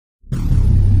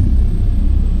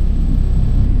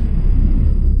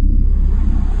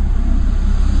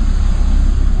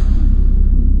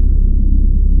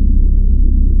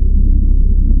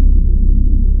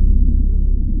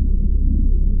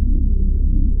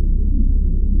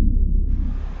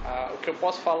que eu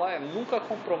posso falar é nunca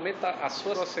comprometa a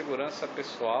sua segurança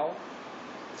pessoal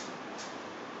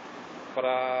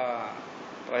para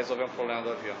resolver um problema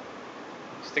do avião.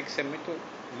 Você tem que ser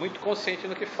muito consciente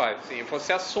no que faz. Assim,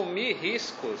 você assumir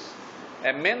riscos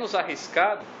é menos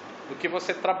arriscado do que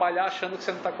você trabalhar achando que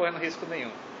você não está correndo risco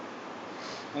nenhum.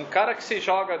 Um cara que se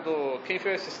joga do... Quem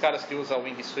viu esses caras que usam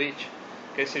wingsuit?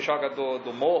 Que ele se joga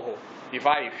do morro e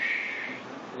vai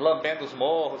lambendo os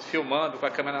morros, filmando com a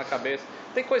câmera na cabeça.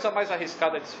 Tem coisa mais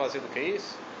arriscada de se fazer do que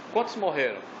isso? Quantos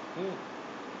morreram?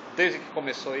 Desde que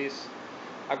começou isso.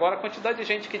 Agora a quantidade de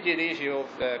gente que dirige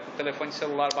com o telefone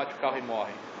celular, bate o carro e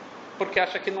morre. Porque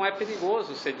acha que não é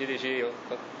perigoso você dirigir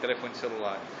com o telefone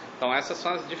celular. Então essas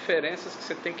são as diferenças que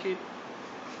você tem que...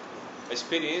 A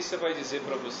experiência vai dizer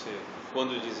para você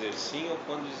quando dizer sim ou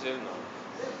quando dizer não.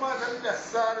 Tem mais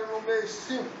aniversário no mês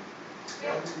 5.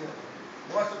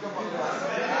 Mostra o teu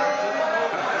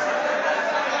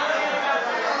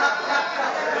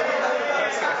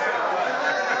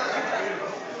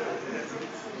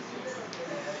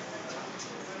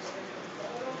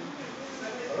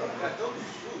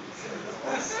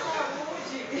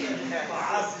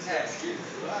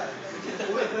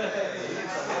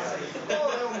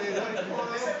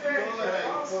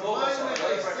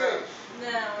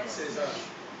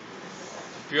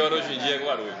O pior hoje em dia é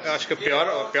Guaruja. Eu acho que o pior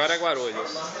é Guaruja.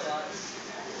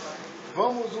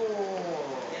 Vamos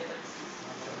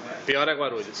Pior é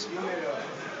Guaruja.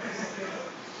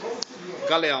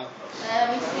 Galeão.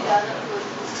 Muito obrigada por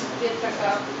vir para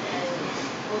cá,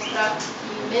 mostrar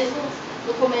que mesmo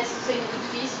no começo sendo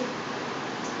difícil,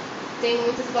 tem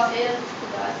muitas barreiras,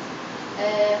 dificuldades.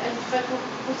 A gente vai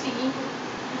conseguindo,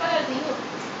 devagarzinho,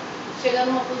 chegar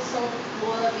numa posição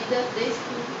boa na vida, desde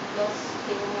que nós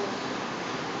tenhamos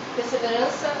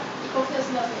perseverança e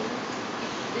confiança na vida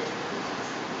e dedicação.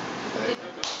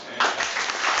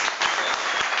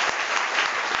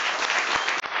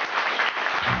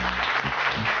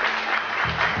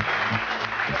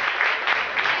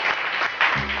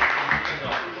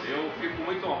 Eu fico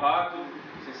muito honrado,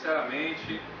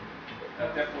 sinceramente,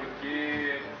 até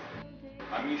porque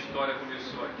a minha história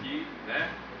começou aqui,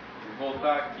 né?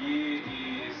 Voltar aqui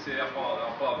e ser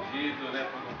aplaudido, né,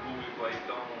 por um público aí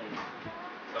tão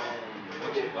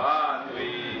motivado,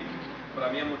 e para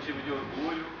mim é motivo de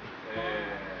orgulho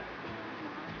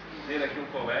ter aqui um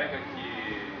colega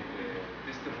que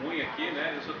testemunha aqui,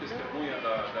 né? Eu sou testemunha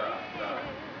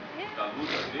da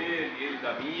luta dele, ele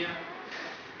da minha,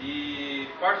 e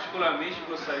particularmente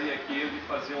gostaria aqui de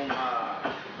fazer uma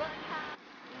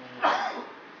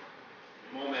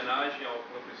homenagem ao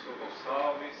professor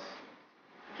Gonçalves,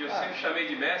 que eu sempre chamei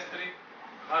de mestre.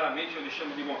 Raramente eu lhe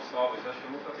chamo de Gonçalves, acho que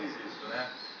eu nunca fiz isso,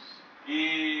 né?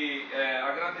 E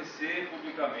agradecer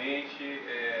publicamente,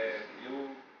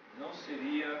 eu não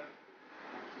seria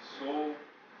o que sou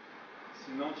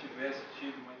se não tivesse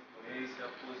tido uma influência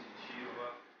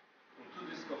positiva com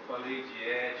tudo isso que eu falei de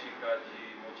ética,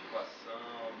 de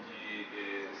motivação,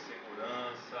 de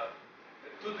segurança.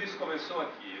 Tudo isso começou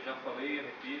aqui, eu já falei,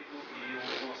 repito, e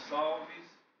o Gonçalves,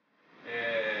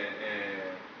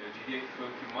 eu diria que foi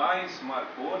o que mais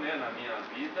marcou, né, na minha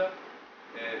vida.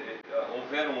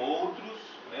 Houveram outros,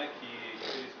 né, que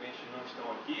infelizmente não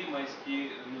estão aqui, mas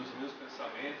que nos meus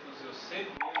pensamentos eu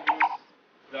sempre lembro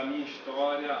da minha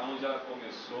história, onde ela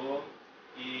começou,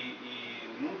 e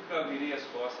nunca virei as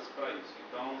costas para isso.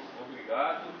 Então,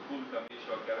 obrigado, publicamente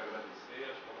eu quero agradecer,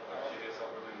 acho que eu nunca tive essa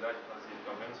oportunidade de fazer,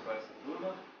 pelo menos para essa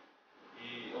turma,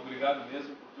 e obrigado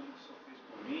mesmo por tudo que o senhor fez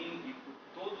por mim e por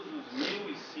todos os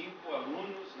 1.005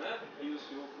 alunos, né, que o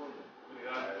senhor formou.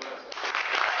 Obrigado por essa.